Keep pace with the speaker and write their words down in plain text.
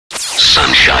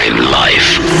Sunshine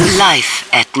live. Live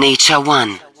at Nature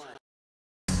One.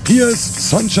 Hier ist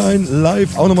Sunshine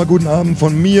live. Auch nochmal guten Abend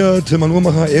von mir, Tillmann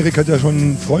Uhrmacher. Erik hat ja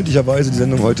schon freundlicherweise die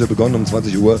Sendung heute begonnen um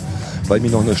 20 Uhr, weil ich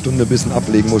mich noch eine Stunde ein bisschen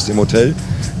ablegen musste im Hotel.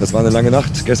 Das war eine lange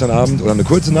Nacht gestern Abend oder eine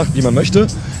kurze Nacht, wie man möchte.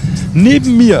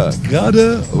 Neben mir,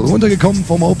 gerade runtergekommen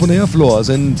vom Open Air Floor,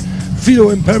 sind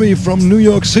Filo Peri from New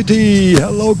York City.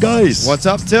 Hello, guys. What's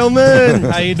up,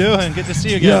 Tillmann? How you doing? Good to see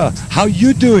you again. Yeah, how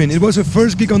you doing? It was your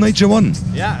first gig on Nature One.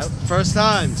 Yeah, First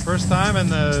time. first time,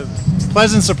 and the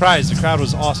pleasant surprise. The crowd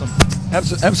was awesome.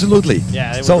 Absolutely.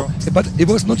 Yeah, they So, were- but it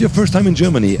was not your first time in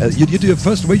Germany. You did your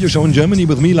first radio show in Germany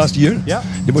with me last year. Yeah.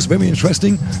 It was very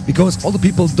interesting because all the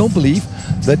people don't believe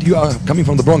that you are coming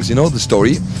from the Bronx. You know the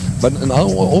story. But and I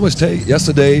always say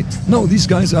yesterday, no, these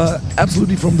guys are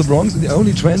absolutely from the Bronx. The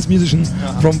only trance musician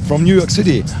from New York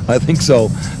City. I think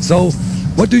so. So,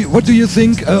 what do you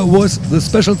think was the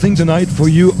special thing tonight for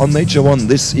you on Nature One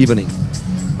this evening?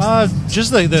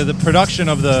 Just the production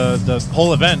of the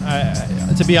whole event.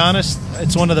 To be honest,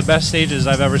 it's one of the best stages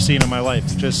I've ever seen in my life.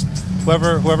 Just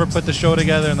whoever put the show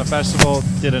together and the festival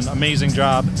did an amazing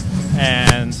job,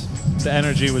 and the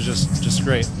energy was just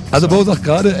great. Also Bo sagt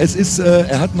gerade,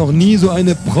 er hat noch nie so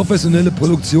eine professionelle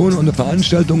Produktion und eine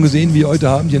Veranstaltung gesehen, wie wir heute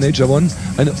haben hier in Nature One.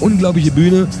 Eine unglaubliche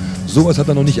Bühne, sowas hat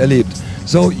er noch nicht erlebt.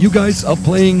 So you guys are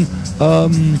playing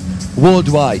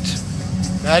worldwide.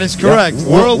 That is correct. Yeah.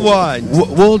 Worldwide.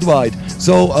 Worldwide.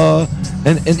 So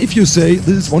and if you say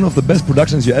this is one of the best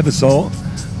productions you ever saw,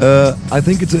 I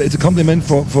think it's a compliment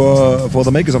for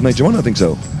the makers of Nature One. I think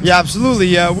so. Yeah, absolutely.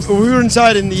 We were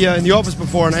inside in the office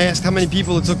before, and I asked how many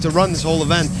people it took to run this whole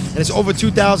event, and it's over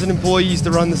 2,000 employees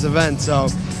to run this event. So,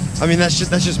 I mean, that's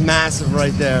just massive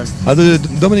right there. Also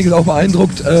Dominik ist auch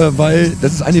beeindruckt, weil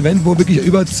das ist ein Event, wo wirklich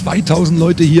über 2000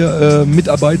 Leute hier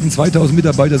mitarbeiten. 2000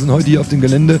 Mitarbeiter sind heute hier auf dem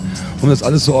Gelände, um das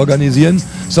alles zu organisieren.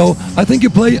 So, I think you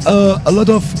play a lot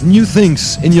of new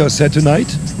things in your set tonight,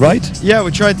 right? Yeah,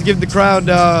 we tried to give the crowd,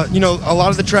 a lot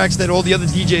of the tracks that all the other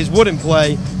DJs wouldn't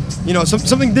play.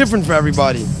 Something different for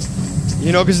everybody.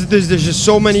 Because there's just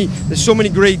so many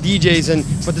great DJs,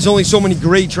 but there's only so many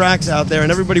great tracks out there,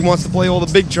 and everybody wants to play all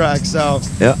the big tracks. So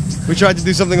Ja. we tried to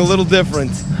do something a little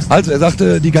different. Also er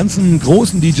sagte, die ganzen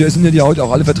großen DJs sind ja, die heute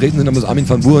auch alle vertreten sind, ob das Armin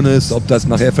van Buuren ist, ob das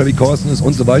nachher Ferry Corsten ist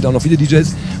und so weiter. Auch noch viele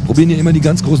DJs probieren ja immer die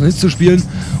ganz großen Hits zu spielen,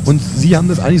 und sie haben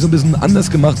das eigentlich so ein bisschen anders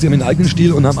gemacht. Sie haben ihren eigenen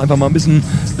Stil und haben einfach mal ein bisschen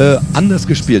anders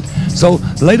gespielt. So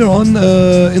later on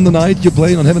in the night you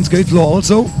playing on Heaven's Gate Floor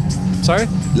also? Sorry?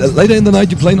 Later in the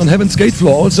night you playing on Heaven's Gate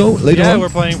Floor also? Later Yeah, on? we're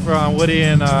playing for Woody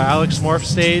and Alex Morph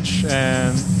stage,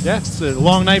 and yeah, it's a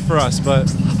long night for us, but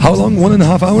How long?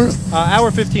 1.5 hours?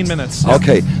 hour 15 minutes. Yeah.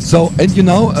 Okay, so and you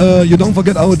don't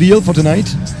forget our deal for tonight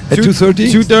at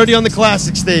 2:30. 2:30 on the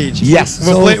classic stage. Yes,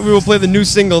 we will play the new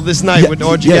single this night with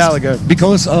Orgy Gallagher.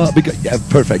 Because yeah,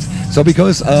 perfect. So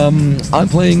because I'm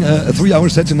playing a 3-hour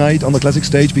set tonight on the classic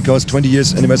stage because 20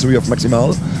 years anniversary of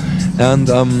Maximal, and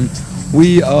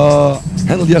we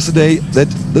handled yesterday that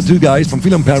the two guys from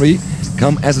Filo Peri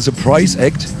come as a surprise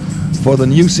act for the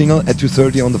new single at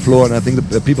 2:30 on the floor, and I think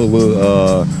the people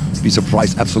will be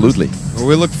surprised absolutely.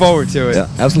 We look forward to it. Yeah,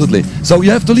 absolutely. So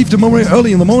you have to leave tomorrow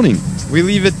early in the morning. We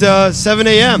leave at 7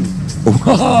 a.m.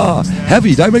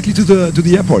 Heavy, directly to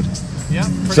the airport. Yeah,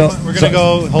 pretty So- much. We're gonna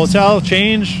go hotel,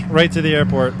 change, right to the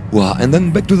airport, Wow, and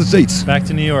then back to the States. back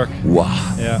to New York. Wow.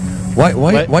 Yeah.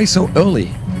 Why so early?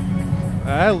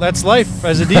 That's life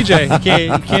as a DJ.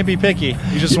 You can't be picky.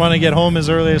 You just want to get home as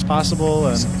early as possible.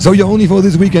 And So you're only for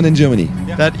this weekend in Germany?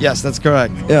 Yes, that's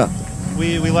correct. Yeah.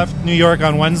 we left New York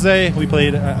on Wednesday. We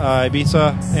played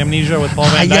Ibiza Amnesia with Paul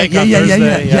Van Dyke on yeah,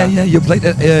 Thursday. You played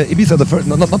Ibiza the first,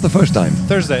 not the first time.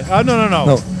 Thursday. Oh no.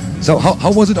 No. So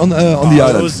how was it on the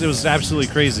island? It was absolutely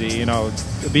crazy.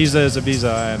 Ibiza is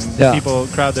Ibiza, and Yeah.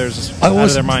 crowd there is just out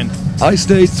of their mind. I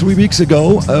stayed 3 weeks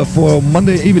ago for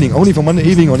Monday evening, only for Monday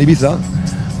evening on Ibiza,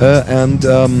 and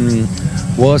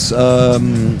was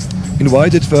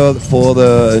invited for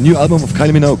the new album of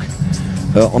Kylie Minogue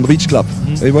on the Beach Club.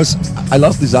 I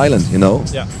love this island,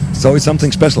 Yeah. So it's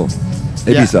something special,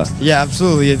 Ibiza. Yeah,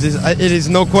 absolutely. It is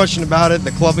no question about it.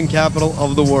 The clubbing capital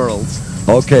of the world.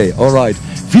 Okay, alright.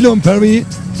 Filo und Peri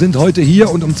sind heute hier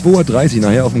und um 2:30 Uhr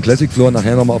nachher auf dem Classic Floor,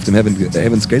 nachher nochmal auf dem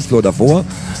Heaven's Gate Floor davor.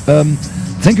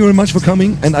 Thank you very much for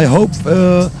coming, and I hope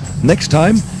next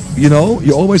time,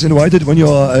 you're always invited when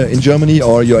you're in Germany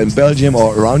or you're in Belgium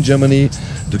or around Germany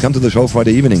to come to the show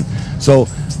Friday evening. So,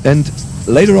 and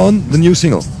later on, the new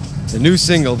single. The new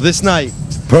single this night.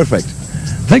 Perfect.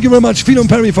 Thank you very much, Filo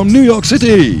Peri from New York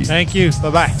City. Thank you.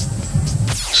 Bye-bye.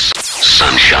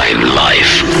 Sunshine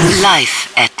live. Live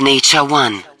at Nature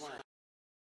One.